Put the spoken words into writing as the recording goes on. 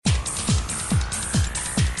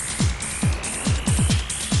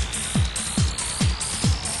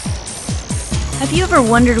Have you ever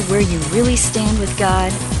wondered where you really stand with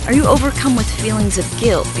God? Are you overcome with feelings of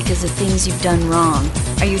guilt because of things you've done wrong?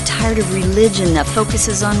 Are you tired of religion that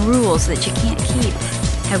focuses on rules that you can't keep?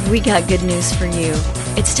 Have we got good news for you?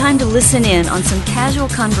 It's time to listen in on some casual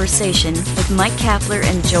conversation with Mike Kapler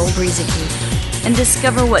and Joel Brueseke and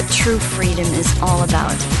discover what true freedom is all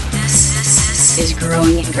about. This is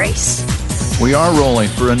Growing in Grace. We are rolling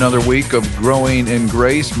for another week of Growing in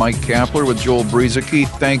Grace. Mike Kapler with Joel Brueseke.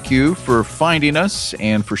 Thank you for finding us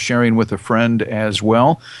and for sharing with a friend as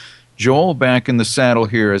well. Joel, back in the saddle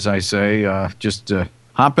here, as I say, just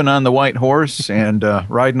hopping on the white horse and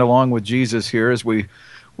riding along with Jesus here. As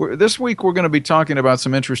this week we're going to be talking about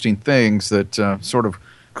some interesting things that sort of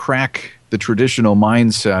crack the traditional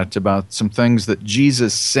mindset about some things that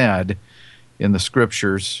Jesus said in the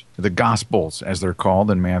Scriptures, the Gospels, as they're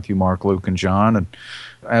called, in Matthew, Mark, Luke, and John. And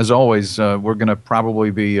as always, we're going to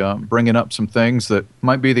probably be bringing up some things that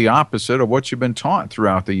might be the opposite of what you've been taught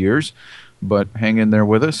throughout the years. But hang in there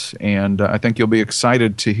with us, and I think you'll be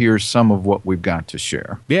excited to hear some of what we've got to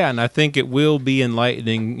share. Yeah, and I think it will be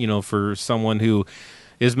enlightening, for someone who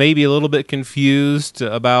is maybe a little bit confused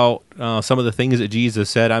about some of the things that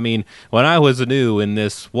Jesus said. I mean, when I was new in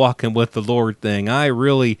this walking with the Lord thing, I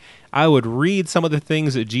would read some of the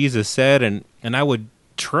things that Jesus said, and I would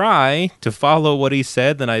try to follow what he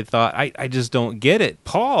said. Then I thought, I just don't get it.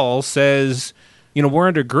 Paul says, we're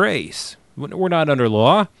under grace. We're not under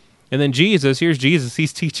law. And then here's Jesus.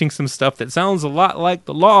 He's teaching some stuff that sounds a lot like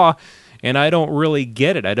the law, and I don't really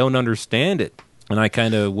get it. I don't understand it. And I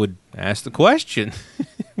kind of would ask the question.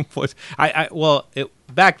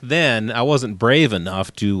 Back then, I wasn't brave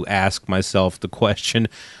enough to ask myself the question,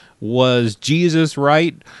 was Jesus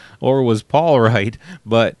right or was Paul right?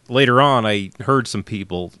 But later on, I heard some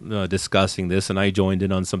people discussing this, and I joined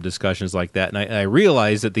in on some discussions like that. And I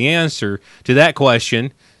realized that the answer to that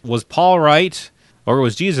question, was Paul right or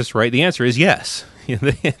was Jesus right? The answer is yes.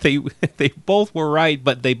 They both were right,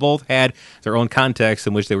 but they both had their own context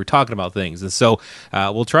in which they were talking about things. And so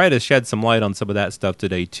we'll try to shed some light on some of that stuff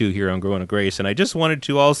today, too, here on Growing in Grace. And I just wanted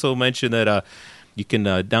to also mention that you can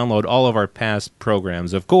download all of our past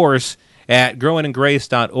programs, of course, at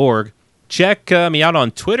growingingrace.org. Check me out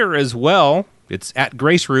on Twitter as well. It's at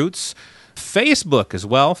Grace Roots. Facebook as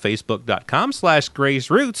well,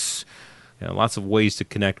 facebook.com/GraceRoots. Lots of ways to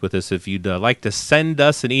connect with us. If you'd like to send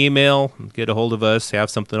us an email, get a hold of us, have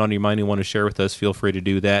something on your mind you want to share with us, feel free to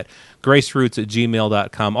do that.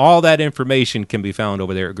 graceroots@gmail.com. All that information can be found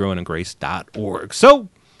over there at growingingrace.org. So,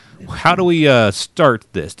 how do we start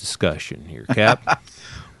this discussion here, Cap?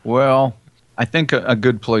 Well, I think a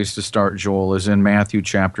good place to start, Joel, is in Matthew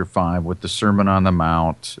chapter 5 with the Sermon on the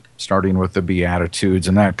Mount, starting with the Beatitudes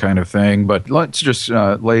and that kind of thing. But let's just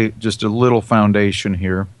lay just a little foundation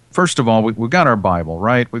here. First of all, we've got our Bible,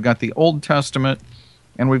 right? We've got the Old Testament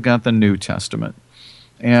and we've got the New Testament.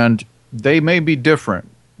 And they may be different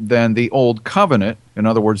than the Old Covenant. In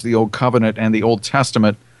other words, the Old Covenant and the Old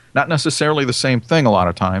Testament, not necessarily the same thing a lot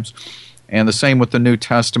of times. And the same with the New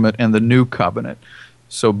Testament and the New Covenant.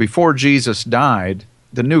 So before Jesus died,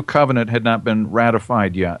 the New Covenant had not been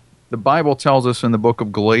ratified yet. The Bible tells us in the book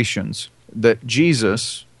of Galatians that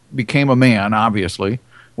Jesus became a man, obviously,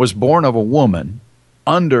 was born of a woman,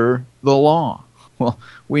 under the law. Well,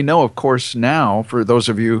 we know, of course, now, for those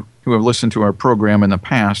of you who have listened to our program in the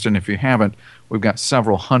past, and if you haven't, we've got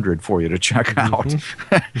several hundred for you to check out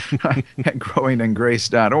at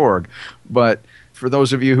growingingrace.org. But for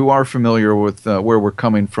those of you who are familiar with where we're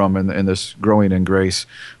coming from in this Growing in Grace,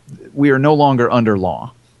 we are no longer under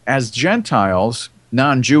law. As Gentiles,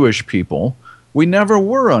 non-Jewish people, we never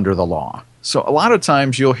were under the law. So a lot of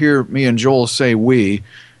times you'll hear me and Joel say we,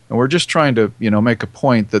 and we're just trying to, make a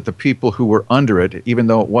point that the people who were under it, even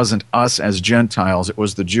though it wasn't us as Gentiles, it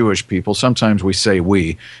was the Jewish people. Sometimes we say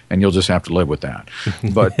we, and you'll just have to live with that.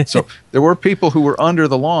 But so there were people who were under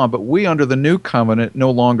the law, but we under the new covenant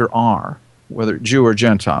no longer are, whether Jew or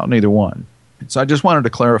Gentile, neither one. So I just wanted to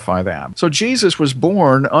clarify that. So Jesus was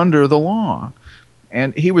born under the law,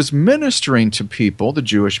 and he was ministering to people, the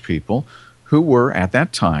Jewish people, who were at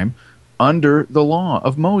that time under the law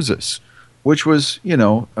of Moses, which was,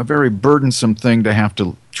 a very burdensome thing to have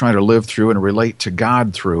to try to live through and relate to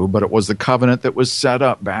God through, but it was the covenant that was set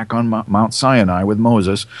up back on Mount Sinai with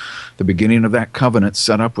Moses, the beginning of that covenant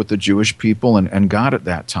set up with the Jewish people and God at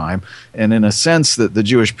that time. And in a sense that the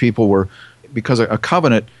Jewish people were, because a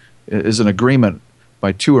covenant is an agreement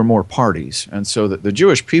by two or more parties, and so that the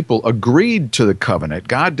Jewish people agreed to the covenant.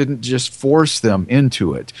 God didn't just force them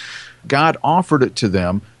into it. God offered it to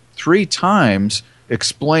them 3 times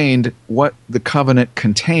explained what the covenant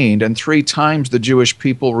contained, and 3 times the Jewish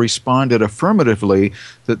people responded affirmatively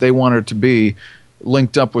that they wanted to be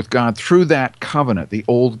linked up with God through that covenant, the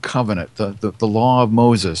old covenant, the law of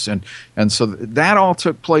Moses. And so that all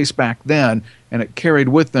took place back then, and it carried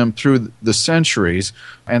with them through the centuries.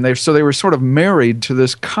 And they were sort of married to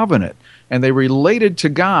this covenant, and they related to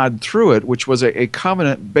God through it, which was a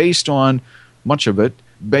covenant based on, much of it,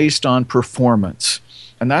 based on performance.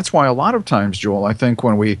 And that's why a lot of times, Joel, I think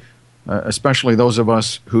when we, especially those of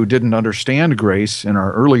us who didn't understand grace in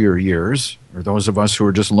our earlier years, or those of us who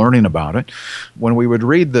were just learning about it, when we would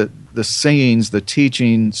read the sayings, the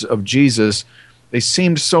teachings of Jesus, they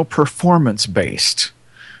seemed so performance-based.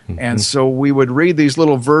 Mm-hmm. And so we would read these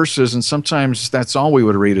little verses, and sometimes that's all we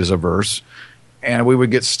would read as a verse, and we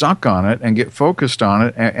would get stuck on it and get focused on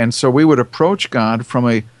it. And so we would approach God from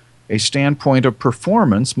a standpoint of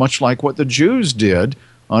performance, much like what the Jews did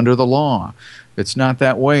under the law. It's not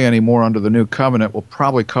that way anymore under the new covenant. We'll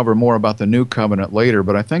probably cover more about the new covenant later,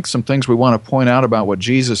 but I think some things we want to point out about what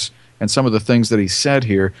Jesus and some of the things that he said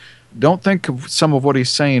here, don't think of some of what he's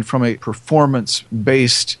saying from a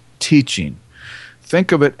performance-based teaching.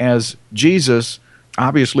 Think of it as Jesus,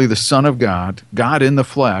 obviously the Son of God, God in the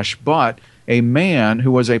flesh, but a man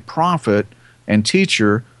who was a prophet and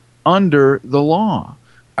teacher under the law.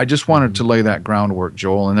 I just wanted to lay that groundwork,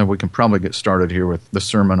 Joel, and then we can probably get started here with the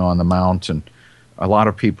Sermon on the Mount. And a lot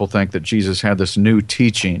of people think that Jesus had this new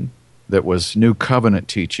teaching that was new covenant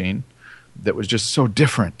teaching that was just so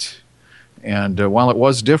different. And while it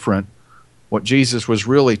was different, what Jesus was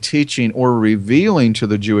really teaching or revealing to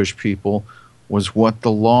the Jewish people was what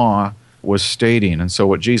the law was stating. And so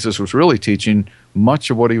what Jesus was really teaching, much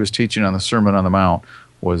of what he was teaching on the Sermon on the Mount,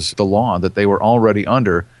 was the law that they were already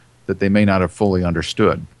under, that they may not have fully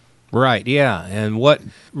understood. Right, yeah. And what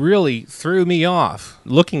really threw me off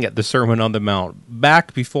looking at the Sermon on the Mount,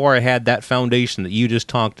 back before I had that foundation that you just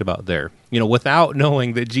talked about there, without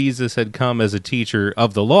knowing that Jesus had come as a teacher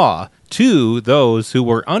of the law to those who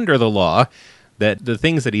were under the law, that the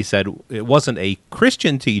things that he said, it wasn't a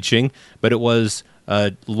Christian teaching, but it was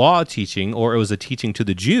a law teaching, or it was a teaching to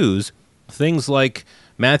the Jews. Things like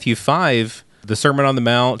Matthew 5, the Sermon on the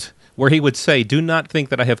Mount, where he would say, "Do not think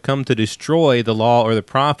that I have come to destroy the law or the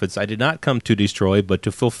prophets. I did not come to destroy, but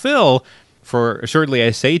to fulfill. For assuredly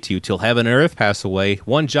I say to you, till heaven and earth pass away,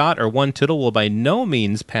 one jot or one tittle will by no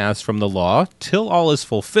means pass from the law, till all is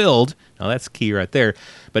fulfilled." Now that's key right there.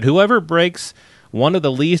 "But whoever breaks one of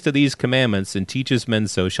the least of these commandments and teaches men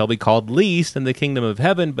so shall be called least in the kingdom of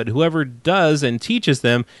heaven, but whoever does and teaches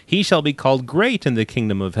them, he shall be called great in the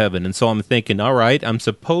kingdom of heaven." And so I'm thinking, all right, I'm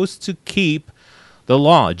supposed to keep the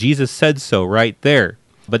law. Jesus said so right there.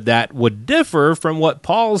 But that would differ from what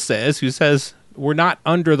Paul says, who says we're not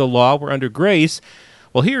under the law, we're under grace.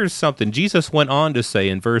 Well, here's something. Jesus went on to say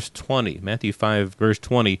in verse 20, Matthew 5, verse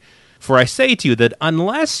 20, "For I say to you that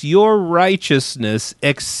unless your righteousness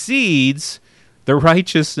exceeds the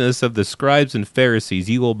righteousness of the scribes and Pharisees,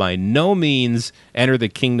 you will by no means enter the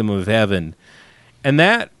kingdom of heaven." And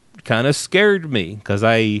that kind of scared me, because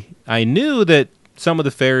I knew that some of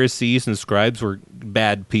the Pharisees and scribes were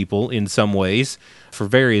bad people in some ways for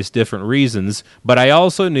various different reasons, but I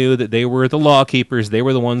also knew that they were the law keepers. They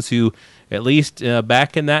were the ones who, at least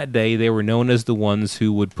back in that day, they were known as the ones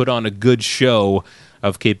who would put on a good show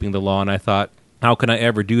of keeping the law, and I thought, how can I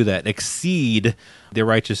ever do that? Exceed the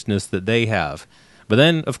righteousness that they have. But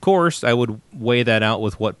then, of course, I would weigh that out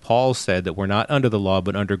with what Paul said, that we're not under the law,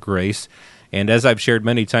 but under grace. And as I've shared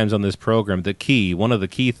many times on this program, one of the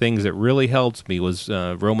key things that really helped me was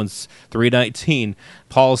Romans 3:19.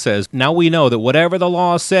 Paul says, "Now we know that whatever the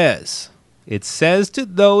law says, it says to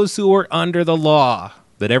those who are under the law,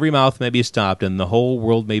 that every mouth may be stopped and the whole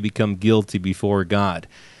world may become guilty before God."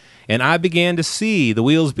 And I began to see, the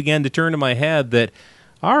wheels began to turn in my head that,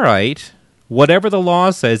 all right, whatever the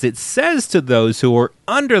law says, it says to those who are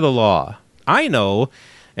under the law. I know.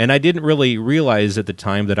 And I didn't really realize at the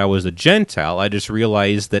time that I was a Gentile. I just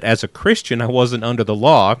realized that as a Christian, I wasn't under the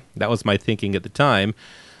law. That was my thinking at the time.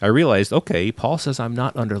 I realized, okay, Paul says I'm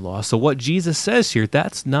not under law. So what Jesus says here,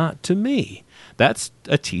 that's not to me. That's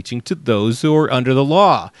a teaching to those who are under the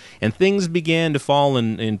law. And things began to fall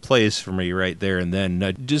in place for me right there and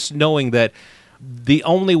then. Just knowing that the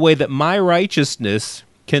only way that my righteousness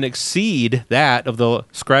can exceed that of the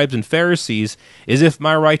scribes and Pharisees is if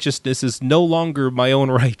my righteousness is no longer my own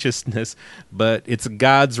righteousness, but it's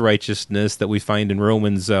God's righteousness that we find in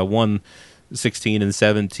Romans 1:16 and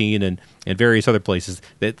 17 and various other places.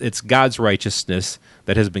 That it's God's righteousness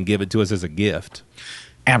that has been given to us as a gift.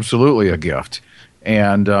 Absolutely a gift.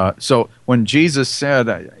 And so when Jesus said,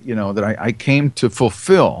 that I came to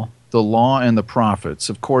fulfill, the law and the prophets.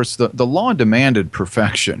 Of course, the law demanded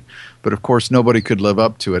perfection, but of course nobody could live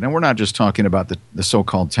up to it. And we're not just talking about the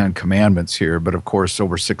so-called 10 Commandments here, but of course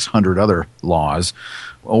over 600 other laws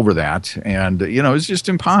over that. And, it's just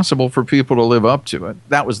impossible for people to live up to it.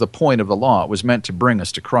 That was the point of the law. It was meant to bring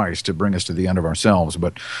us to Christ, to bring us to the end of ourselves.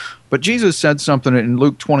 But Jesus said something in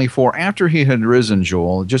Luke 24 after he had risen,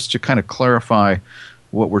 Joel, just to kind of clarify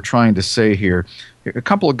what we're trying to say here. A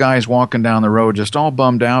couple of guys walking down the road just all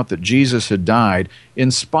bummed out that Jesus had died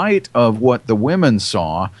in spite of what the women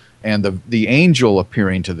saw and the angel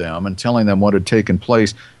appearing to them and telling them what had taken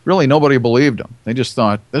place. Really, nobody believed them. They just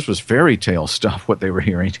thought this was fairy tale stuff, what they were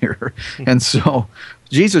hearing here. And so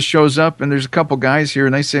Jesus shows up, and there's a couple guys here,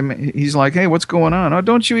 and they say, he's like, hey, what's going on? Oh,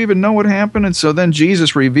 don't you even know what happened? And so then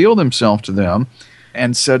Jesus revealed himself to them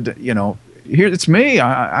and said, here, it's me.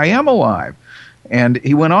 I am alive. And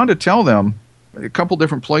he went on to tell them a couple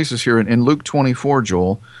different places here in Luke 24,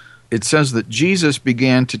 Joel. It says that Jesus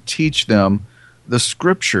began to teach them the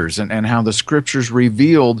Scriptures and how the Scriptures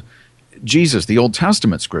revealed Jesus, the Old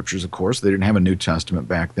Testament Scriptures, of course. They didn't have a New Testament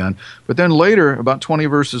back then. But then later, about 20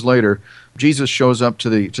 verses later, Jesus shows up to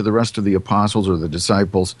the rest of the apostles or the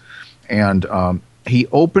disciples, and he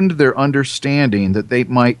opened their understanding that they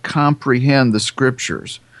might comprehend the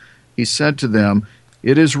Scriptures. He said to them,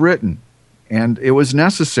 "It is written, and it was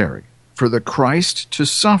necessary for the Christ to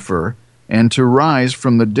suffer and to rise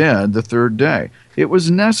from the dead the third day." It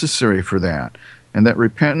was necessary for that, and that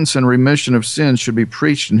repentance and remission of sins should be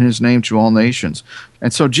preached in his name to all nations.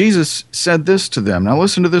 And so Jesus said this to them. Now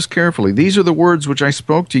listen to this carefully. "These are the words which I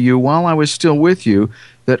spoke to you while I was still with you,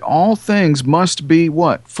 that all things must be"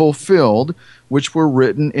 what? "Fulfilled, which were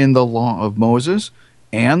written in the law of Moses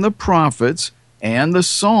and the prophets and the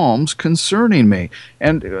Psalms concerning me."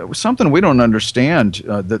 And something we don't understand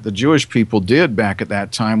that the Jewish people did back at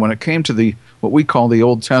that time when it came to what we call the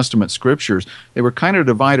Old Testament Scriptures, they were kind of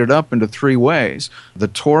divided up into three ways: the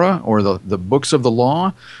Torah, or the books of the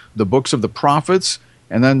law, the books of the prophets,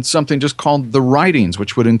 and then something just called the writings,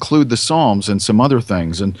 which would include the Psalms and some other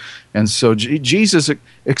things. And so Jesus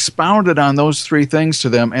expounded on those three things to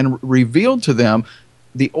them and revealed to them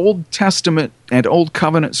the Old Testament and Old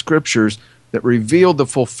Covenant Scriptures that revealed the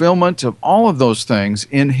fulfillment of all of those things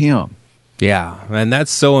in him. Yeah, and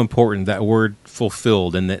that's so important, that word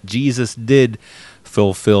fulfilled, and that Jesus did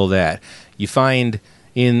fulfill that. You find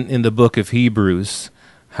in the book of Hebrews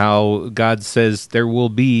how God says there will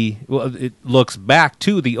be, well, it looks back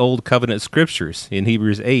to the Old Covenant Scriptures in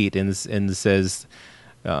Hebrews 8 and says,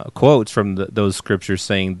 quotes from those Scriptures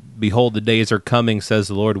saying, "Behold, the days are coming, says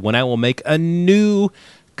the Lord, when I will make a new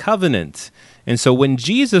covenant." And so when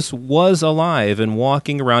Jesus was alive and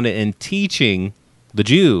walking around and teaching the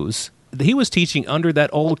Jews, he was teaching under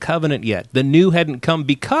that old covenant yet. The new hadn't come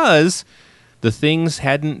because the things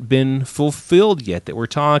hadn't been fulfilled yet that we're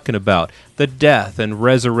talking about. The death and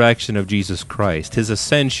resurrection of Jesus Christ, his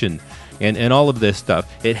ascension, and all of this stuff.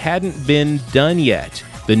 It hadn't been done yet.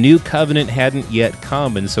 The new covenant hadn't yet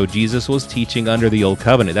come, and so Jesus was teaching under the old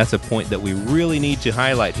covenant. That's a point that we really need to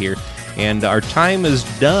highlight here. And our time is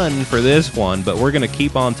done for this one, but we're going to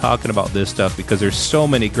keep on talking about this stuff because there's so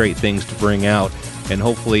many great things to bring out, and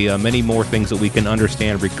hopefully many more things that we can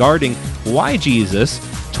understand regarding why Jesus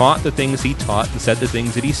taught the things he taught and said the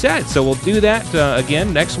things that he said. So we'll do that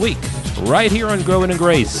again next week, right here on Growing in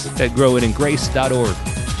Grace at growingingrace.org.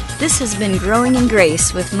 This has been Growing in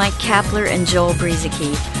Grace with Mike Kapler and Joel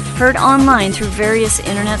Brizicki, heard online through various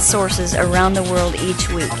internet sources around the world each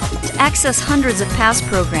week. To access hundreds of past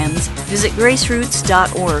programs, visit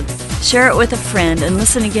graceroots.org. Share it with a friend and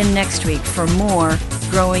listen again next week for more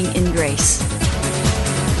Growing in Grace.